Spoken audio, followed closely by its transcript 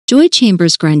Joy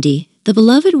Chambers Grundy, the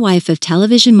beloved wife of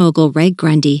television mogul Reg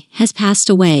Grundy, has passed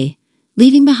away,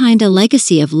 leaving behind a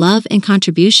legacy of love and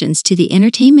contributions to the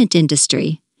entertainment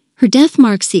industry. Her death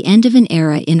marks the end of an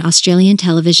era in Australian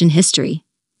television history.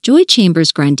 Joy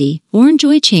Chambers Grundy, born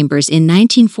Joy Chambers in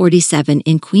 1947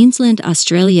 in Queensland,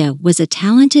 Australia, was a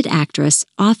talented actress,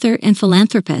 author, and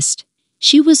philanthropist.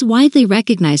 She was widely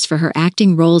recognized for her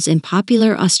acting roles in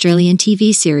popular Australian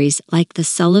TV series like The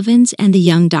Sullivans and The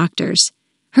Young Doctors.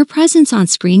 Her presence on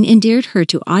screen endeared her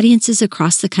to audiences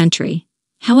across the country.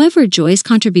 However, Joy's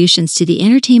contributions to the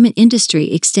entertainment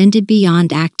industry extended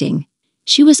beyond acting.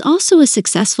 She was also a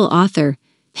successful author,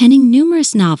 penning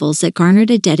numerous novels that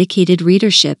garnered a dedicated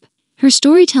readership. Her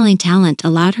storytelling talent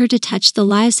allowed her to touch the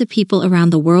lives of people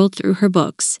around the world through her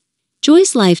books.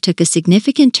 Joy's life took a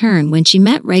significant turn when she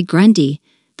met Reg Grundy,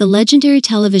 the legendary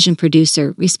television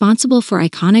producer responsible for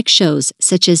iconic shows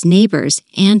such as Neighbours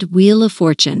and Wheel of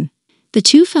Fortune. The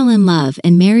two fell in love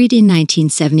and married in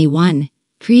 1971,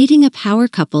 creating a power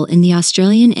couple in the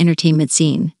Australian entertainment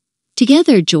scene.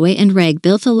 Together, Joy and Reg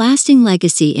built a lasting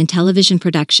legacy in television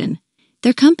production.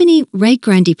 Their company, Reg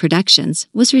Grundy Productions,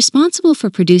 was responsible for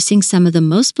producing some of the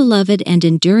most beloved and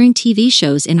enduring TV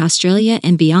shows in Australia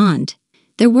and beyond.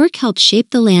 Their work helped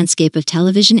shape the landscape of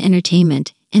television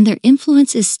entertainment, and their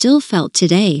influence is still felt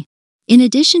today. In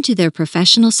addition to their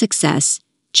professional success,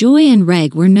 Joy and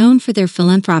Reg were known for their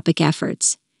philanthropic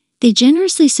efforts. They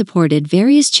generously supported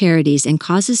various charities and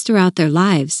causes throughout their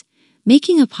lives,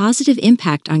 making a positive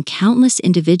impact on countless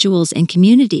individuals and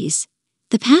communities.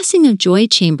 The passing of Joy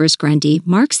Chambers Grundy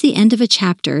marks the end of a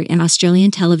chapter in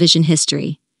Australian television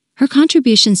history. Her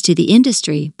contributions to the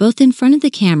industry, both in front of the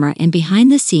camera and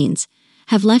behind the scenes,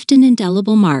 have left an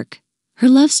indelible mark. Her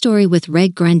love story with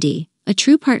Reg Grundy, a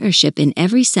true partnership in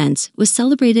every sense, was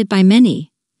celebrated by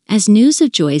many. As news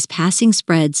of Joy's passing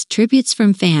spreads, tributes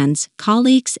from fans,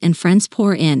 colleagues, and friends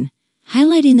pour in,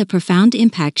 highlighting the profound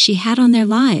impact she had on their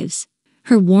lives.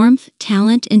 Her warmth,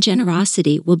 talent, and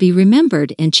generosity will be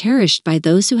remembered and cherished by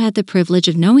those who had the privilege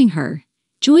of knowing her.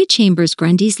 Joy Chambers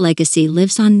Grundy's legacy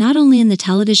lives on not only in the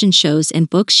television shows and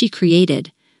books she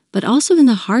created, but also in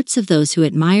the hearts of those who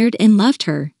admired and loved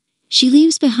her. She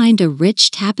leaves behind a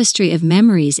rich tapestry of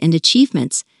memories and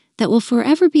achievements that will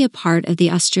forever be a part of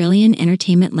the Australian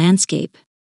entertainment landscape.